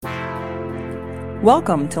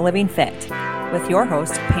Welcome to Living Fit with your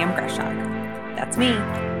host, Pam Greshog. That's me,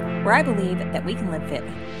 where I believe that we can live fit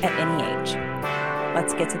at any age.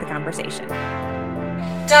 Let's get to the conversation.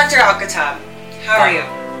 Dr. Alkotob, how are you?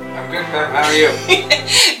 I'm good, Pam. How are you?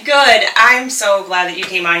 Good. I'm so glad that you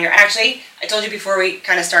came on here. Actually, I told you before we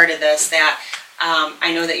kind of started this that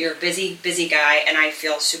I know that you're a busy guy, and I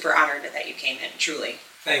feel super honored that you came in, truly.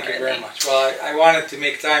 Thank you very much. Well, I wanted to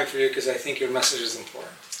make time for you because I think your message is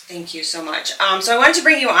important. Thank you so much. So I wanted to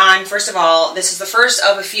bring you on. First of all, this is the first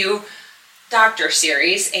of a few doctor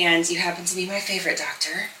series, and you happen to be my favorite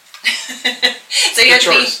doctor. So you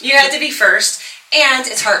had to be first, and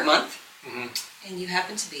it's Heart Month, and you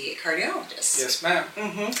happen to be a cardiologist. Yes, ma'am.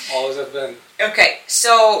 Always have been. Okay,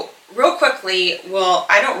 so real quickly, well,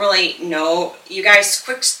 I don't really know you guys.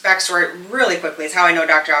 Quick backstory, really quickly, is how I know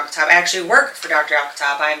Dr. Alkotob. I actually work for Dr.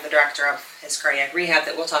 Alkotob. I am the director of his cardiac rehab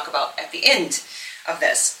that we'll talk about at the end of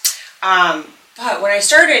this. But when I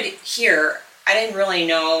started here, I didn't really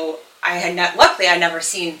know. Luckily, I had never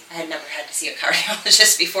had to see a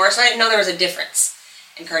cardiologist before, so I didn't know there was a difference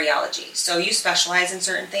in cardiology. So you specialize in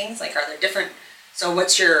certain things, like are there different? So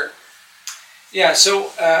what's your? Yeah, so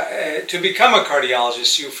to become a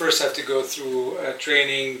cardiologist, you first have to go through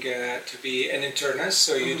training to be an internist.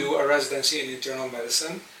 So you do a residency in internal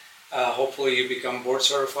medicine. Hopefully, you become board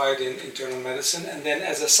certified in internal medicine, and then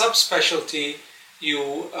as a subspecialty,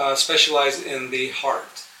 you specialize in the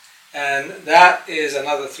heart. And that is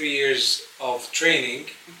another 3 years of training.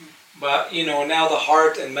 But, now the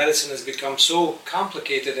heart and medicine has become so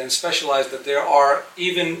complicated and specialized that there are,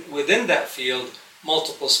 even within that field,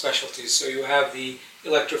 multiple specialties. So you have the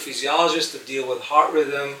electrophysiologist that deal with heart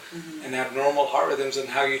rhythm and abnormal heart rhythms and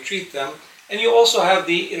how you treat them. And you also have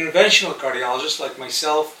the interventional cardiologist like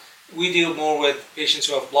myself. We deal more with patients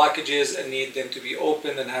who have blockages and need them to be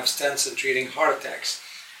opened and have stents and treating heart attacks.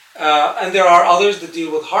 And there are others that deal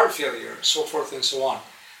with heart failure, so forth and so on.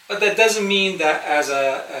 But that doesn't mean that as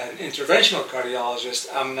an interventional cardiologist,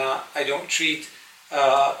 I don't treat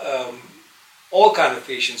all kind of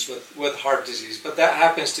patients with heart disease. But that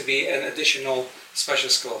happens to be an additional special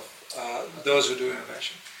skill, those who do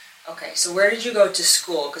intervention. Okay, so where did you go to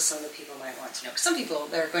school? Because some of the people might want to know. Because some people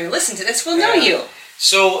that are going to listen to this will know you.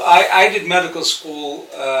 So I did medical school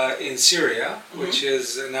in Syria, which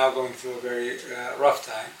is now going through a very rough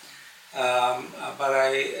time. But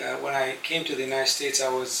when I came to the United States, I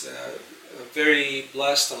was very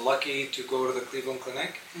blessed and lucky to go to the Cleveland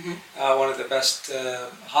Clinic, one of the best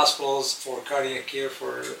hospitals for cardiac care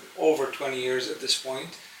for over 20 years at this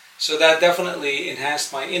point. So that definitely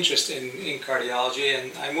enhanced my interest in cardiology,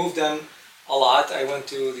 and I moved them a lot. I went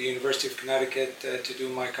to the University of Connecticut to do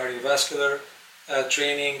my cardiovascular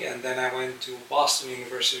training, and then I went to Boston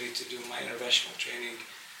University to do my interventional training,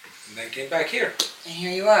 and then came back here. And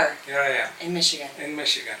here you are. Here I am. In Michigan. In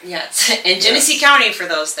Michigan. Yes. In Genesee County, for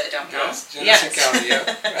those that don't know. Yes, Genesee County,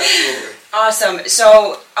 yeah, absolutely. Awesome.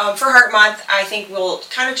 So for Heart Month, I think we'll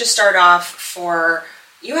kind of just start off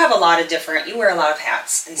you wear a lot of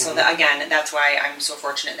hats. And so that's why I'm so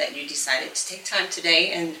fortunate that you decided to take time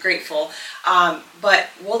today and grateful. But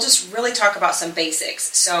we'll just really talk about some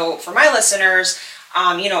basics. So for my listeners,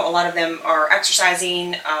 a lot of them are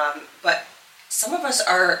exercising, but some of us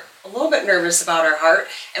are a little bit nervous about our heart,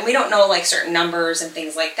 and we don't know like certain numbers and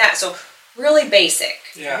things like that. So really basic,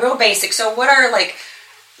 real basic. So what are like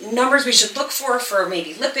numbers we should look for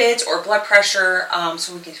maybe lipids or blood pressure?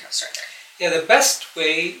 So we can start there. Yeah, the best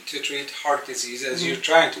way to treat heart disease, as you're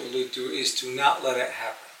trying to allude to, is to not let it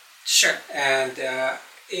happen. Sure. And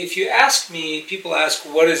if you ask me, people ask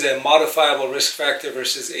what is a modifiable risk factor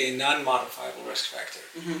versus a non-modifiable risk factor.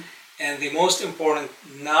 And the most important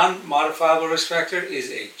non-modifiable risk factor is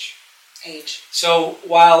age. Age. So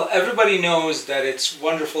while everybody knows that it's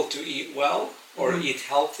wonderful to eat well or eat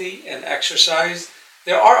healthy and exercise,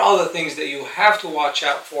 there are other things that you have to watch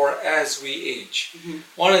out for as we age.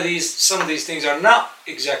 Some of these things are not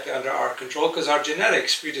exactly under our control because our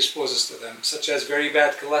genetics predisposes to them, such as very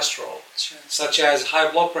bad cholesterol, such as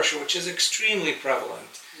high blood pressure, which is extremely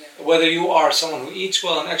prevalent. Yeah. Whether you are someone who eats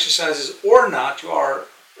well and exercises or not, you are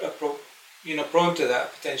prone to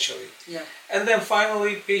that potentially. Yeah. And then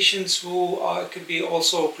finally, patients who could be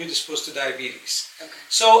also predisposed to diabetes. Okay.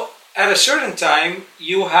 So at a certain time,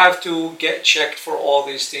 you have to get checked for all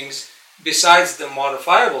these things besides the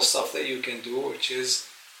modifiable stuff that you can do, which is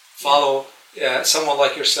follow someone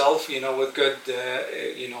like yourself, with good,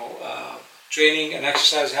 training and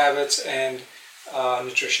exercise habits and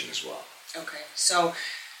nutrition as well. Okay. So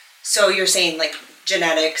you're saying like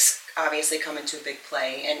genetics obviously come into a big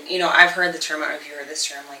play, and I've heard the term. I don't know if you heard this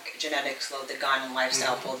term, like genetics load the gun and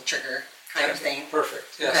lifestyle pull the trigger kind of thing.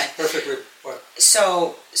 Perfect. Yes. Okay. Perfectly put.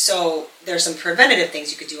 So there's some preventative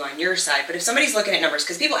things you could do on your side, but if somebody's looking at numbers,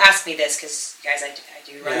 because people ask me this, because guys, I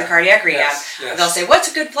do run the cardiac rehab, they'll say, what's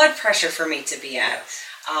a good blood pressure for me to be at?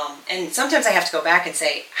 And sometimes I have to go back and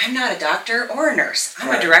say, I'm not a doctor or a nurse.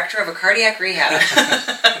 I'm a director of a cardiac rehab.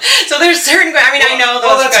 So there's certain, I know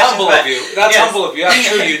those that's humble but, of you. That's humble of you. I'm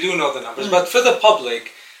sure you do know the numbers. But for the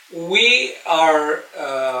public, we are,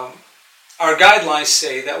 our guidelines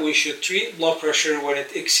say that we should treat blood pressure when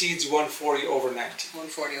it exceeds 140 over 90.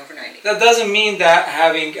 140 over 90. That doesn't mean that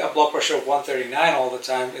having a blood pressure of 139 all the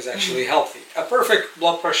time is actually healthy. A perfect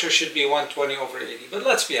blood pressure should be 120 over 80. But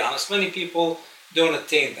let's be honest, many people don't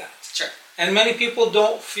attain that. Sure. And many people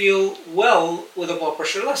don't feel well with a blood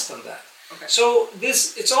pressure less than that. Okay. So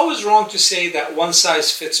it's always wrong to say that one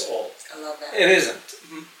size fits all. I love that. It isn't.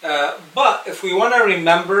 But if we want to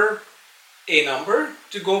remember a number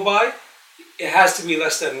to go by, it has to be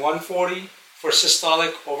less than 140 for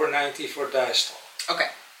systolic, over 90 for diastolic. Okay.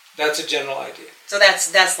 That's a general idea. So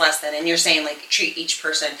that's less than, and you're saying like treat each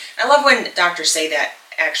person. I love when doctors say that,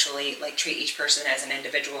 actually, like treat each person as an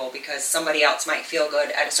individual, because somebody else might feel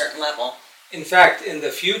good at a certain level. In fact, in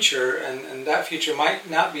the future, and that future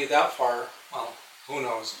might not be that far, well, who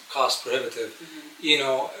knows, cost prohibitive,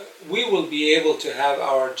 we will be able to have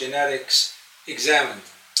our genetics examined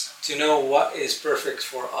to know what is perfect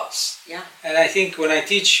for us. Yeah. And I think when I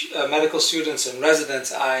teach medical students and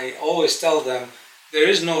residents, I always tell them there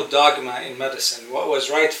is no dogma in medicine. What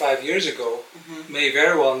was right 5 years ago may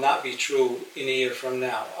very well not be true in a year from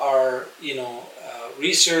now. Our,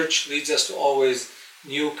 research leads us to always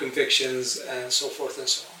new convictions and so forth and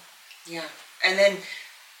so on. Yeah. And then,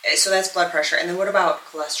 so that's blood pressure. And then what about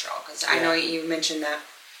cholesterol? Because I know you mentioned that.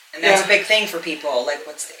 And that's a big thing for people. Like,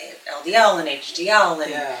 what's the LDL and HDL?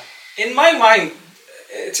 And in my mind,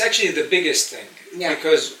 it's actually the biggest thing. Yeah.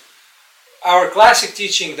 Because our classic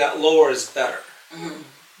teaching that lower is better.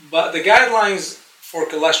 But the guidelines for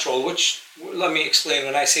cholesterol, which, let me explain,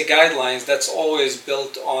 when I say guidelines, that's always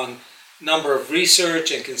built on number of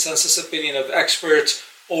research and consensus opinion of experts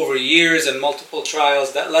over years and multiple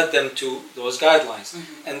trials that led them to those guidelines.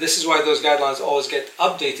 And this is why those guidelines always get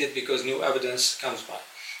updated, because new evidence comes by.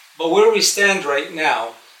 But where we stand right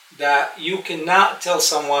now, that you cannot tell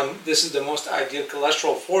someone this is the most ideal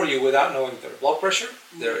cholesterol for you without knowing their blood pressure,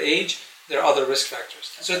 their age, their other risk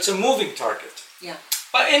factors. So it's a moving target. Yeah.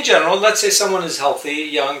 But in general, let's say someone is healthy,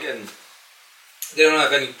 young, and they don't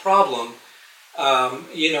have any problem.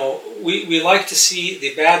 We like to see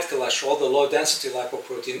the bad cholesterol, the low density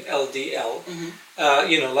lipoprotein, LDL,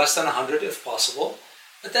 less than 100 if possible.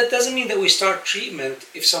 But that doesn't mean that we start treatment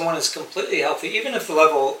if someone is completely healthy, even if the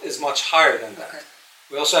level is much higher than that. Okay.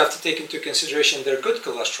 We also have to take into consideration their good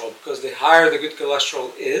cholesterol, because the higher the good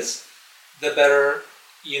cholesterol is, the better,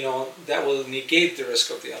 that will negate the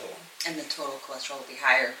risk of the other one. And the total cholesterol will be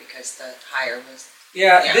higher because the higher was...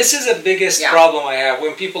 Yeah, this is the biggest problem I have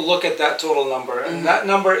when people look at that total number. And that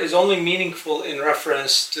number is only meaningful in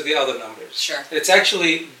reference to the other numbers. Sure. It's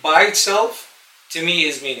actually, by itself, to me,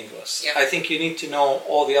 is meaningless. Yeah. I think you need to know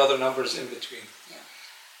all the other numbers in between. Yeah.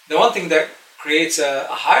 The one thing that creates a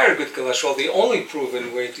higher good cholesterol, the only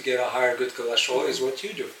proven way to get a higher good cholesterol is what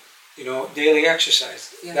you do. Daily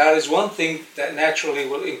exercise. Yeah. That is one thing that naturally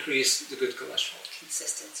will increase the good cholesterol.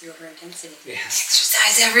 Consistency over intensity. Yes.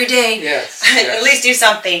 Exercise every day. Yes. At least do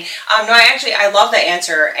something. I love the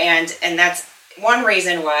answer, and that's one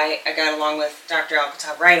reason why I got along with Dr.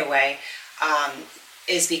 Alkotob right away,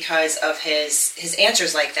 is because of his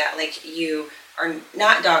answers like that. Like, you are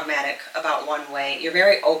not dogmatic about one way. You're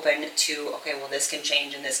very open to, okay, well, this can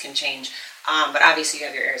change and this can change. But obviously you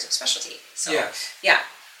have your areas of specialty. So, yes. Yeah.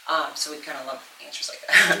 So we kind of love answers like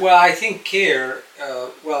that. Well, I think care,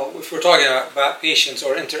 if we're talking about patients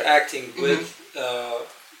or interacting with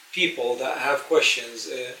people that have questions,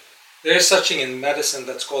 there is such thing in medicine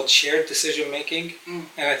that's called shared decision making,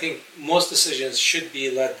 and I think most decisions should be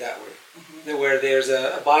led that way, where there's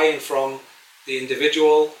a buy-in from the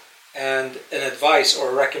individual and an advice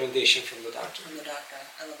or a recommendation from the doctor. From the doctor.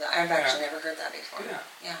 I love that. I've actually never heard that before.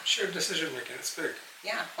 Yeah. Shared decision making, it's big.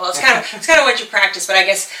 Yeah, well, it's kind of what you practice, but I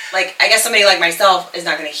guess somebody like myself is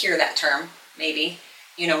not going to hear that term. Maybe,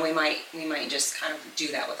 we might just kind of do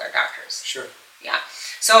that with our doctors. Sure. Yeah.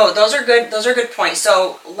 So those are good points.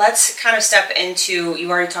 So let's kind of step into. You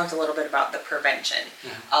already talked a little bit about the prevention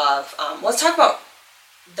of. Let's talk about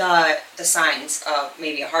the signs of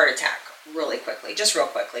maybe a heart attack real quickly,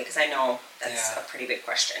 because I know that's a pretty big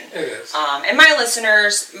question. It is. And my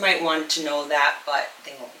listeners might want to know that, but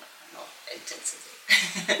they won't know intensively.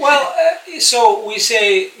 Well, so we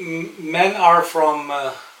say men are from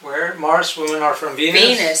where? Mars. Women are from Venus.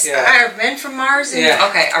 Venus. Yeah. Are men from Mars? Yeah.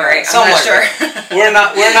 Okay. All right. I'm Something not like sure.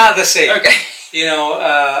 that. We're not the same. Okay. You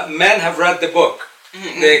know, men have read the book.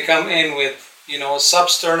 They come in with, you know,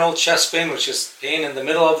 substernal chest pain, which is pain in the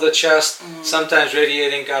middle of the chest, sometimes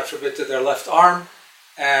radiating, God forbid, to their left arm,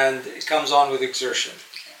 and it comes on with exertion.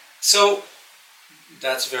 Okay. So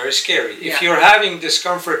that's very scary. Yeah. If you're having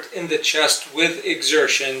discomfort in the chest with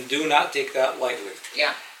exertion, do not take that lightly.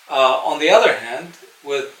 Yeah. On the other hand,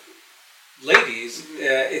 with ladies,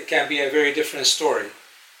 it can be a very different story.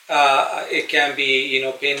 It can be, you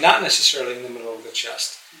know, pain not necessarily in the middle of the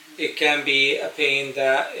chest. It can be a pain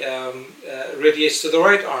that radiates to the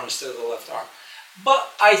right arm instead of the left arm. But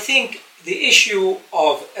I think the issue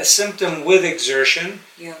of a symptom with exertion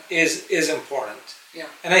is important. Yeah.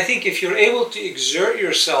 And I think if you're able to exert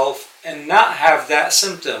yourself and not have that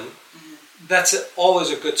symptom, that's always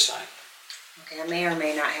a good sign. Okay, I may or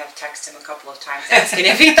may not have texted him a couple of times asking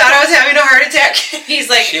if he thought I was having a heart attack. He's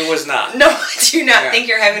like, she was not. No, I do not think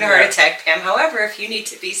you're having a heart attack, Pam. However, if you need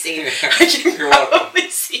to be seen, I can probably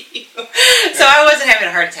see you. So I wasn't having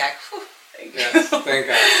a heart attack. Whew, thank you. Thank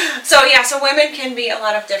God. So women can be a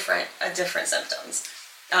lot of different symptoms.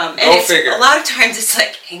 And figure. A lot of times it's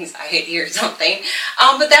like anxiety or something.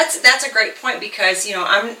 But that's a great point because, you know,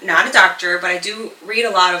 I'm not a doctor, but I do read a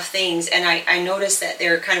lot of things, and I notice that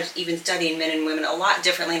they're kind of even studying men and women a lot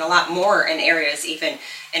differently and a lot more in areas, even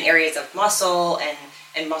in areas of muscle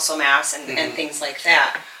and muscle mass and things like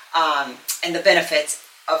that. And the benefits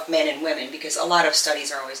of men and women, because a lot of studies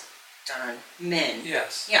are always done on men.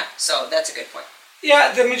 Yes. Yeah, so that's a good point.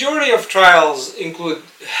 Yeah, the majority of trials include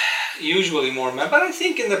usually more men, but I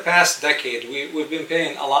think in the past decade we've been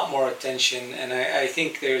paying a lot more attention, and I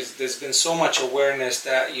think there's been so much awareness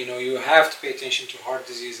that, you know, you have to pay attention to heart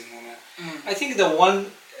disease in women. I think the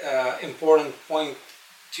one important point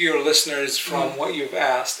to your listeners from what you've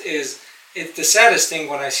asked is it's the saddest thing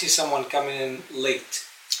when I see someone coming in late.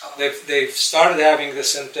 They've started having the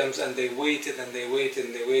symptoms and they waited and they waited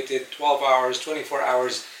and they waited 12 hours, 24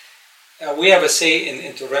 hours. We have a say in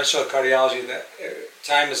interventional cardiology that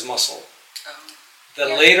time is muscle. The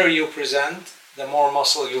later you present, the more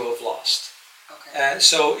muscle you have lost. Okay. And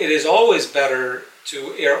so it is always better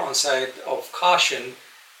to err on side of caution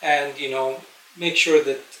and, you know, make sure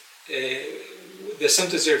that the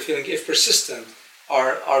symptoms you're feeling, if persistent,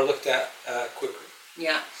 are looked at quickly.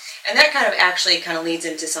 Yeah. And that kind of leads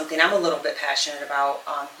into something I'm a little bit passionate about.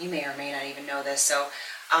 You may or may not even know this. So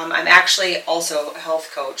I'm actually also a health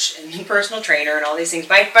coach and personal trainer and all these things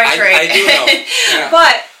by trade. I do know. Yeah.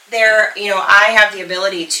 But I have the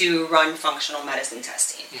ability to run functional medicine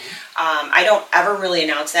testing. I don't ever really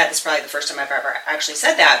announce that. This is probably the first time I've ever actually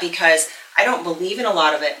said that, because I don't believe in a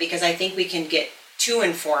lot of it, because I think we can get too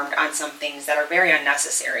informed on some things that are very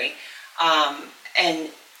unnecessary.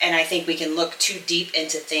 And I think we can look too deep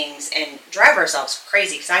into things and drive ourselves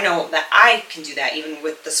crazy, because I know that I can do that even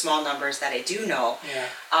with the small numbers that I do know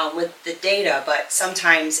with the data. But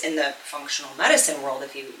sometimes in the functional medicine world,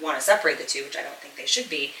 if you want to separate the two, which I don't think they should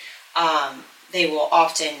be, they will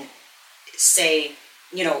often say,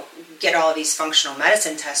 you know, get all of these functional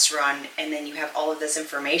medicine tests run, and then you have all of this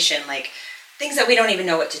information, like things that we don't even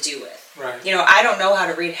know what to do with. Right. You know, I don't know how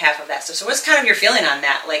to read half of that stuff. So what's kind of your feeling on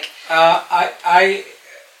that? Like, I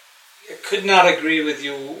could not agree with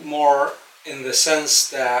you more, in the sense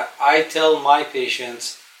that I tell my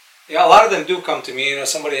patients, a lot of them do come to me, you know,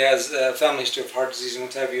 somebody has a family history of heart disease and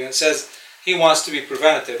what have you, and says he wants to be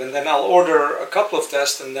preventative, and then I'll order a couple of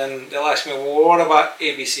tests, and then they'll ask me, well, what about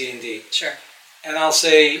A, B, C, and D? Sure. And I'll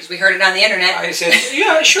say, we heard it on the internet. I said,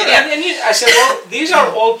 yeah, sure. Yeah. And I said, well, these are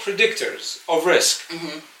all predictors of risk.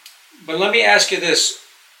 But let me ask you this,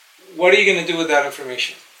 what are you going to do with that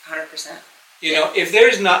information? 100%. You know, if there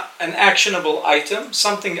is not an actionable item,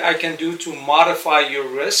 something I can do to modify your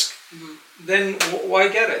risk, then why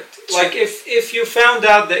get it? Sure. Like if you found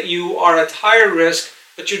out that you are at higher risk,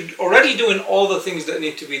 but you're already doing all the things that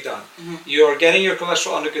need to be done. You're getting your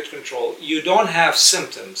cholesterol under good control. You don't have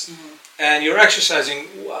symptoms. And you're exercising.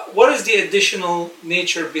 What is the additional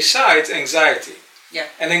nature besides anxiety? Yeah.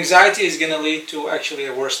 And anxiety is going to lead to actually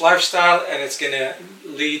a worse lifestyle, and it's going to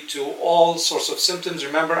lead to all sorts of symptoms.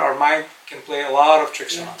 Remember, our mind can play a lot of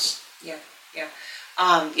tricks on us.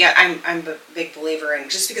 I'm a big believer in,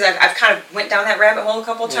 just because I've kind of went down that rabbit hole a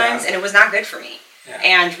couple of times, and it was not good for me.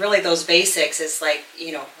 And really, those basics is like,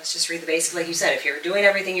 you know, let's just read the basics. Like you said, if you're doing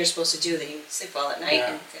everything you're supposed to do, then you sleep well at night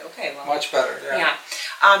and say, okay, well. Much better,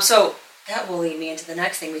 So that will lead me into the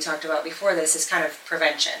next thing we talked about before this, is kind of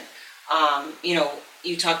prevention. You know,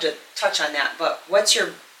 you touch on that, but what's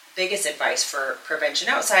your biggest advice for prevention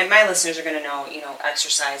outside? My listeners are going to know,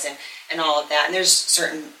 exercise and all of that. And there's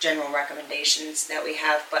certain general recommendations that we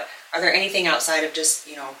have, but are there anything outside of just,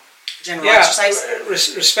 general exercise?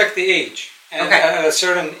 Respect the age. And okay. At a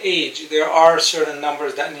certain age, there are certain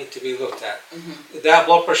numbers that need to be looked at. Mm-hmm. That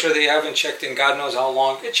blood pressure that you haven't checked in God knows how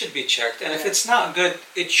long, it should be checked. And if it's not good,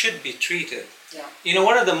 it should be treated. Yeah.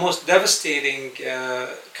 One of the most devastating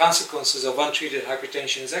consequences of untreated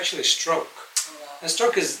hypertension is actually stroke. Oh, wow. And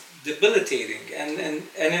stroke is debilitating, and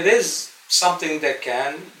it is something that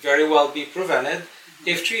can very well be prevented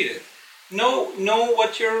if treated. Know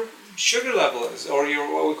what your sugar level is, or your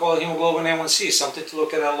what we call hemoglobin A1C, something to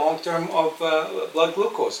look at a long term of blood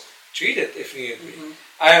glucose. Treat it if need be. Mm-hmm.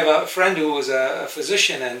 I have a friend who was a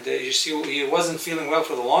physician, and he wasn't feeling well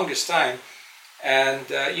for the longest time. And,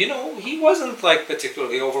 he wasn't like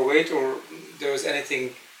particularly overweight or there was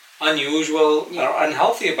anything unusual or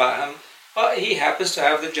unhealthy about him, but he happens to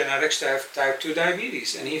have the genetics to have type 2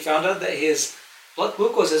 diabetes. And he found out that his blood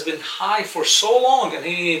glucose has been high for so long and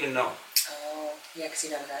he didn't even know. Oh, yeah, because he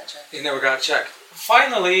never got checked. He never got checked.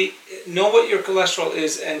 Finally, know what your cholesterol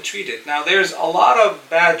is and treat it. Now, there's a lot of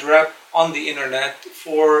bad rep on the internet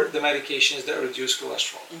for the medications that reduce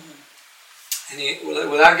cholesterol. Mm-hmm. And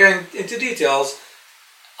without getting into details,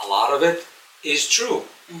 a lot of it is true.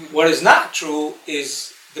 Mm-hmm. What is not true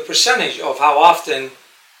is the percentage of how often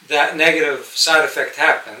that negative side effect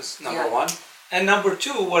happens, number one. And number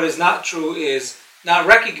two, what is not true is not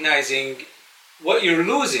recognizing what you're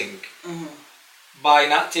losing by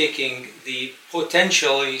not taking the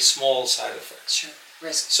potentially small side effects. Sure.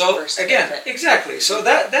 Risk. So again, exactly. So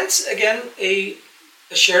that's again a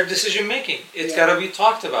shared decision making. It's got to be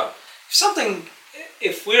talked about.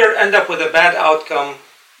 If we end up with a bad outcome,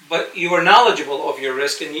 but you are knowledgeable of your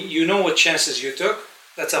risk and you know what chances you took,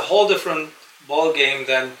 that's a whole different ball game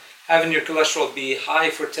than having your cholesterol be high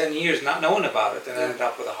for 10 years, not knowing about it, and end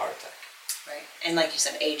up with a heart attack. Right, and like you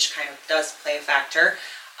said, age kind of does play a factor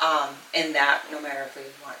in that, no matter if we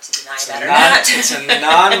want to deny that or not. It's a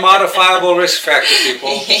non-modifiable risk factor, people.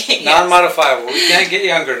 Yes. Non-modifiable. We can't get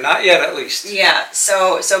younger, not yet at least. Yeah,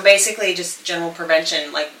 so basically just general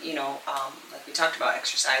prevention, like we talked about,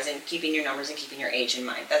 exercise and keeping your numbers and keeping your age in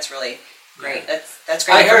mind. That's really great. Yeah. That's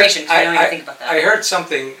great information. I don't even think about that. I heard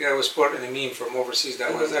something that was put in a meme from overseas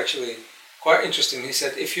that was actually quite interesting. He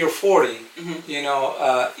said, if you're 40,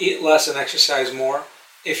 eat less and exercise more.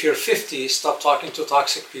 If you're 50, stop talking to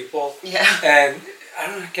toxic people. Yeah. And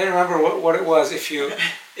I can't remember what it was. If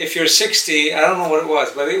you're 60, I don't know what it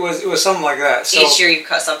was, but it was something like that. So, each year you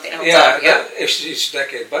cut something else each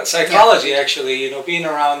decade. But psychology, actually, being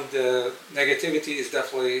around negativity is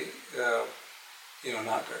definitely,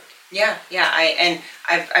 not good. Yeah.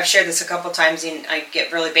 I've shared this a couple times, and I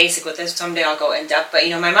get really basic with this. Someday I'll go in depth. But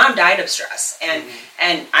my mom died of stress,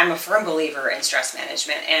 and I'm a firm believer in stress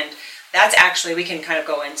management, and that's actually, we can kind of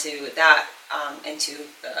go into that into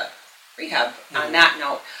the rehab on that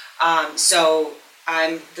note. So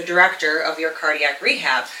I'm the director of your cardiac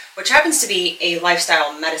rehab, which happens to be a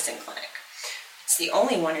lifestyle medicine clinic. It's the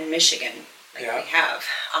only one in Michigan we have,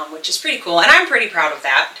 which is pretty cool, and I'm pretty proud of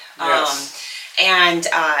that. Yes.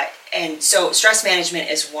 And so stress management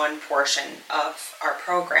is one portion of our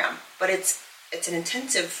program, but it's an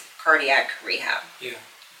intensive cardiac rehab. Yeah.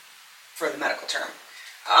 For the medical term.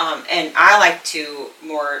 And I like to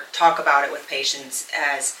more talk about it with patients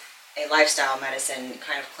as a lifestyle medicine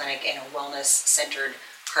kind of clinic and a wellness-centered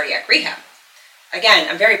cardiac rehab. Again,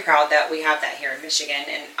 I'm very proud that we have that here in Michigan,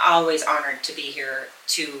 and always honored to be here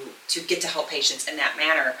to get to help patients in that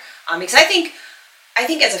manner. Because I think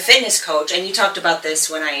as a fitness coach, and you talked about this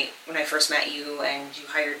when I first met you and you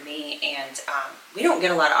hired me, and we don't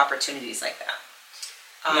get a lot of opportunities like that.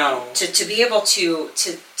 No. To be able to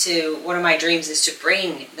one of my dreams is to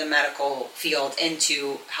bring the medical field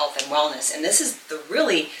into health and wellness, and this is the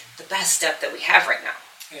best step that we have right now.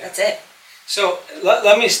 Yeah. That's it. So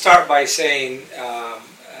let me start by saying,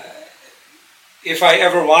 if I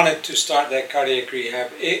ever wanted to start that cardiac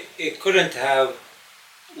rehab, it couldn't have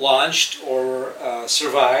launched or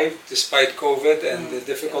survived despite COVID and the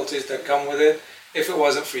difficulties that come with it if it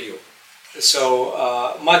wasn't for you. So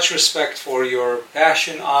much respect for your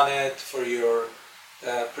passion on it, for your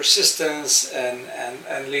persistence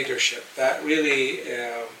and leadership. That really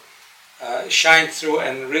shined through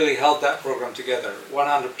and really held that program together,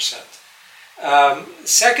 100%.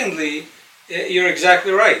 Secondly, you're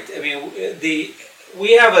exactly right. I mean,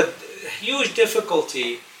 we have a huge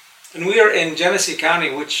difficulty, and we are in Genesee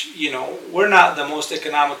County, which, we're not the most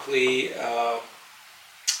economically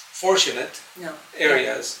fortunate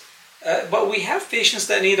areas. But we have patients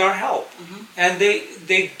that need our help, and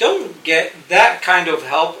they don't get that kind of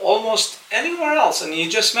help almost anywhere else. And you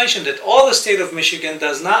just mentioned it. All the state of Michigan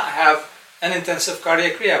does not have an intensive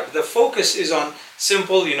cardiac rehab. The focus is on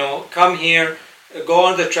simple, come here, go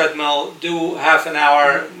on the treadmill, do half an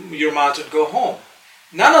hour, you're mounted, go home.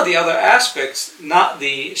 None of the other aspects, not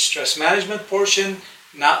the stress management portion,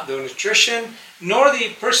 not the nutrition, nor the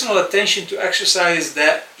personal attention to exercise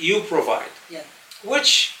that you provide. Yeah.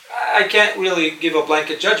 Which I can't really give a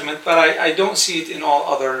blanket judgment, but I don't see it in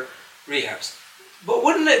all other rehabs. But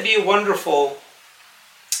wouldn't it be wonderful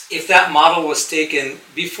if that model was taken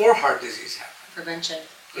before heart disease happened? Prevention.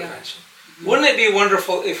 Prevention. Yeah. Wouldn't it be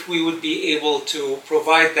wonderful if we would be able to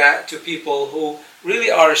provide that to people who really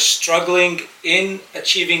are struggling in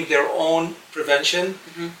achieving their own prevention,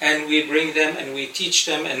 and we bring them and we teach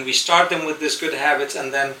them and we start them with these good habits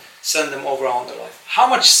and then send them over on their life? How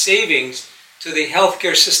much savings to the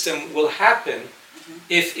healthcare system will happen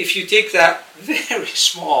if you take that very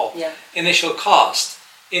small initial cost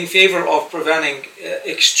in favor of preventing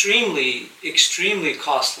extremely, extremely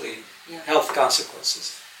costly health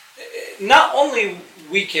consequences. Not only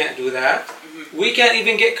we can't do that, we can't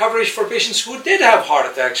even get coverage for patients who did have heart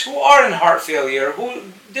attacks, who are in heart failure, who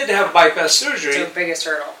did have bypass surgery. It's the biggest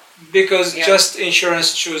hurdle. Because just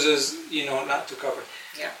insurance chooses, not to cover.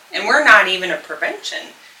 Yeah, and we're not even a prevention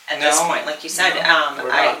at this point, like you said.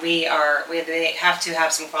 We have to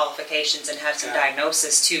have some qualifications and have some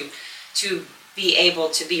diagnosis to be able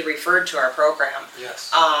to be referred to our program.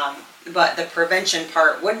 Yes. But the prevention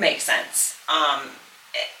part would make sense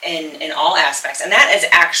in all aspects, and that is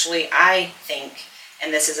actually, I think,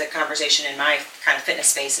 and this is a conversation in my kind of fitness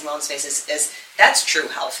space and wellness space, is that's true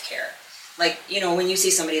health care. Like, when you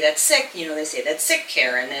see somebody that's sick, they say that's sick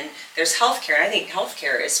care, and then there's health care. And I think health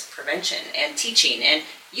care is prevention and teaching, and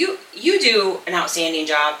you do an outstanding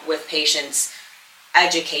job with patients,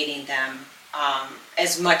 educating them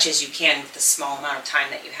as much as you can with the small amount of time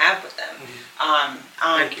that you have with them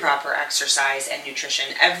on proper exercise and nutrition.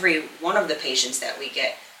 Every one of the patients that we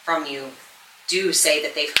get from you do say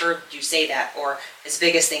that they've heard you say that, or his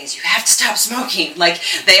biggest thing is you have to stop smoking. Like,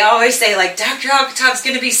 they always say, like, Dr. Alkotob's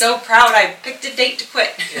going to be so proud I picked a date to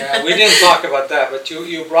quit. Yeah, we didn't talk about that, but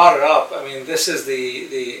you brought it up. I mean, this is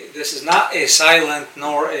this is not a silent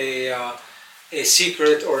nor a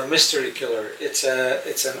secret or a mystery killer. It's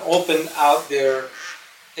an open out there.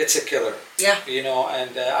 It's a killer. Yeah.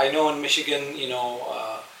 And I know in Michigan,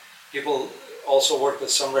 people also work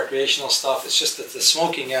with some recreational stuff. It's just that the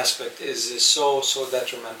smoking aspect is so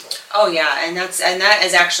detrimental. Oh yeah, and that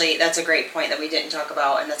is actually, that's a great point that we didn't talk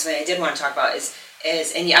about, and that's what I did want to talk about is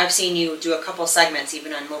and I've seen you do a couple segments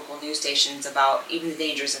even on local news stations about even the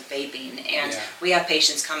dangers of vaping, and we have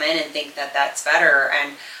patients come in and think that that's better,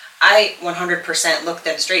 and I 100% look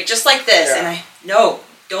them straight just like this, and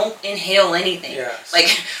don't inhale anything.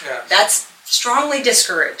 That's strongly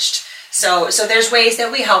discouraged. So there's ways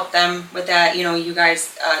that we help them with that. You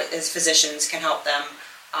guys as physicians can help them,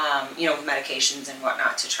 with medications and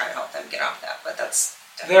whatnot to try to help them get off that. But that's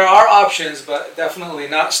there are options, but definitely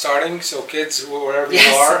not starting. So kids, wherever you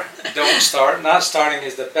are, don't start. Not starting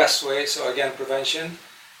is the best way. So again, prevention,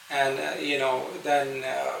 and then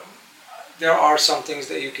there are some things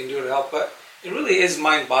that you can do to help. But it really is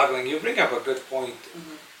mind-boggling. You bring up a good point.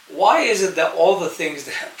 Why is it that all the things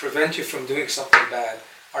that prevent you from doing something bad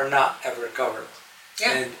are not ever covered?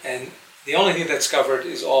 Yeah. And the only thing that's covered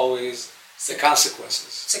is always the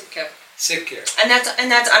consequences. Sick care. Sick care. And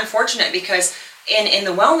that's unfortunate, because in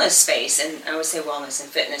the wellness space, and I would say wellness and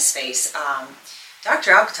fitness space,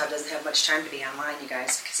 Dr. Alkotob doesn't have much time to be online, you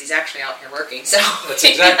guys, because he's actually out here working. So that's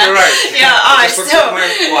exactly right. Yeah.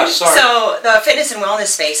 So the fitness and wellness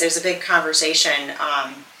space, there's a big conversation,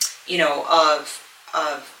 of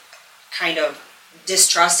kind of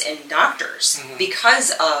distrust in doctors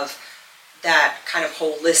because of that kind of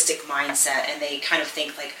holistic mindset, and they kind of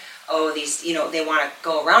think like, oh, these, they want to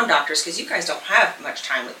go around doctors because you guys don't have much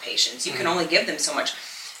time with patients. You can only give them so much.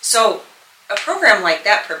 So a program like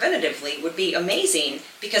that preventatively would be amazing,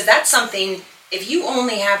 because that's something, if you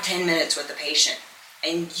only have 10 minutes with a patient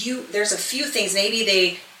and there's a few things, maybe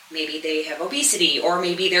they have obesity, or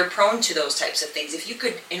maybe they're prone to those types of things. If you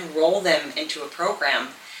could enroll them into a program,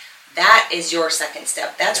 that is your second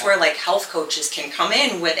step. That's where like health coaches can come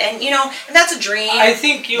in with, and that's a dream. I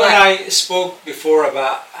think you and I spoke before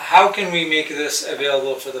about how can we make this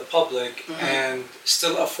available for the public and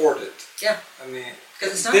still afford it. Yeah. I mean,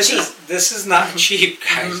 because it's not cheap. This is not cheap,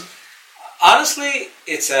 guys. Honestly,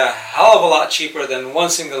 it's a hell of a lot cheaper than one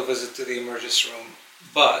single visit to the emergency room.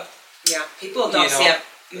 But yeah, people don't see it.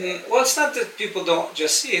 Well, it's not that people don't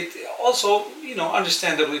just see it. Also,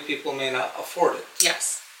 understandably, people may not afford it.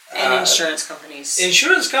 Yes. And insurance companies.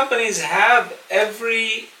 Insurance companies have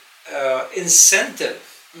every incentive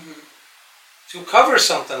to cover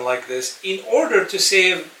something like this in order to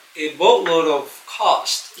save a boatload of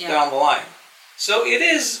cost down the line. So it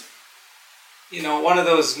is, one of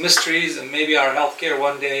those mysteries, and maybe our healthcare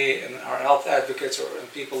one day and our health advocates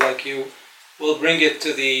and people like you will bring it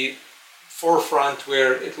to the forefront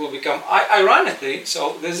where it will become, ironically,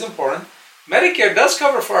 so this is important, Medicare does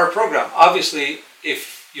cover for our program, obviously,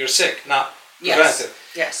 if you're sick, not preventive.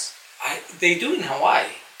 Yes. They do in Hawaii.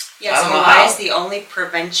 Yes, Hawaii is the only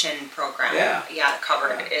prevention program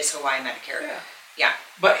covered is Hawaii Medicare. Yeah.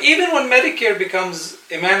 But even when Medicare becomes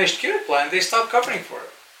a managed care plan, they stop covering for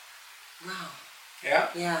it. Wow. Yeah.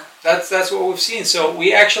 Yeah. That's what we've seen. So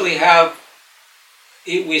we actually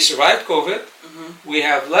we survived COVID. We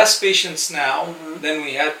have less patients now than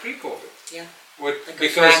we had pre-COVID. Yeah.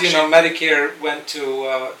 Because Medicare went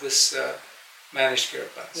to this managed care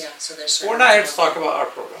plans. Yeah, so there's. We're not here to talk about our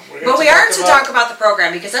program. But we are to talk about the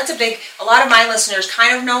program because that's a lot of my listeners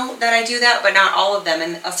kind of know that I do that, but not all of them,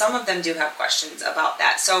 and some of them do have questions about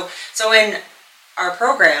that. So in our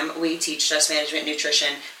program, we teach stress management,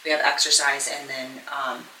 nutrition, we have exercise, and then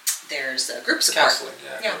there's the group support. Counseling,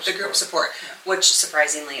 the group support, which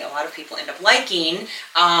surprisingly a lot of people end up liking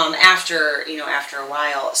after a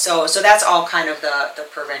while. So that's all kind of the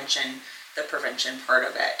prevention part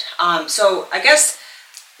of it. So I guess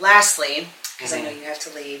lastly, because I know you have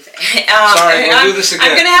to leave. Sorry, we'll do this again.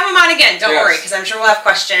 I'm going to have him on again. Don't worry, because I'm sure we'll have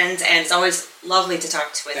questions, and it's always lovely to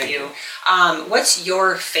talk with you. What's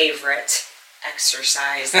your favorite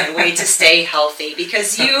exercise and way to stay healthy?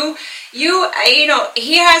 Because he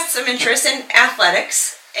has some interest in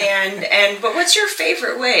athletics, but what's your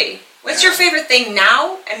favorite way? What's your favorite thing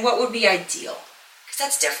now, and what would be ideal? Because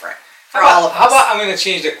that's different for all of us. How about I'm going to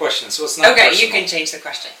change the question so it's not personal. You can change the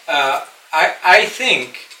question. I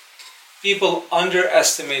think people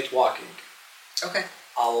underestimate walking. Okay.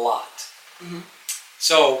 A lot.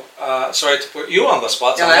 So, sorry to put you on the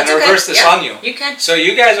spot, so No, I'm going to reverse this on you. You can. So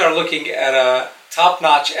you guys are looking at a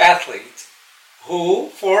top-notch athlete who,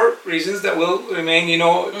 for reasons that will remain,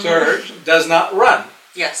 to her, does not run.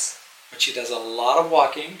 Yes. But she does a lot of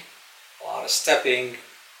walking, a lot of stepping,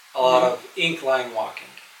 a lot of incline walking.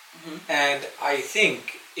 And I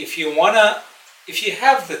think if you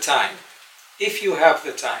have the time,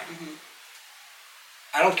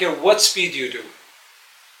 I don't care what speed you do,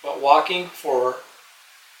 but walking for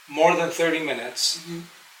more than 30 minutes,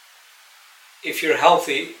 if you're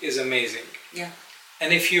healthy, is amazing. Yeah.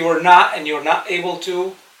 And if you are not, and you're not able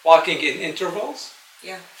to, walking in intervals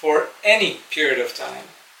for any period of time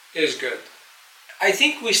is good. I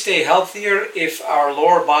think we stay healthier if our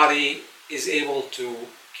lower body is able to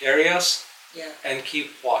carry us and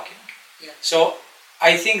keep walking. Yeah. So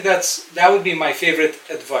I think that would be my favorite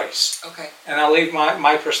advice. Okay. And I'll leave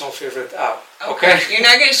my personal favorite out. Okay. You're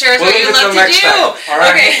not going to share us what you leave it love till to next do. time. All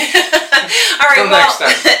right. Okay. All right. Till Well,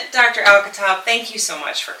 next time. Dr. Alkotob, thank you so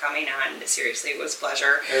much for coming on. Seriously, it was a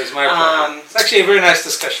pleasure. It was my pleasure. It's actually a very nice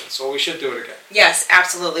discussion, so we should do it again. Yes,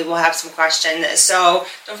 absolutely. We'll have some questions. So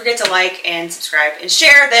don't forget to like and subscribe and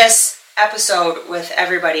share this episode with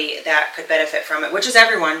everybody that could benefit from it, which is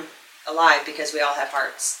everyone alive because we all have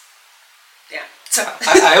hearts. Yeah. So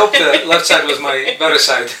I hope the left side was my better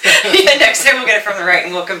side. Next time we'll get it from the right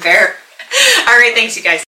and we'll compare. All right. Thanks, you guys.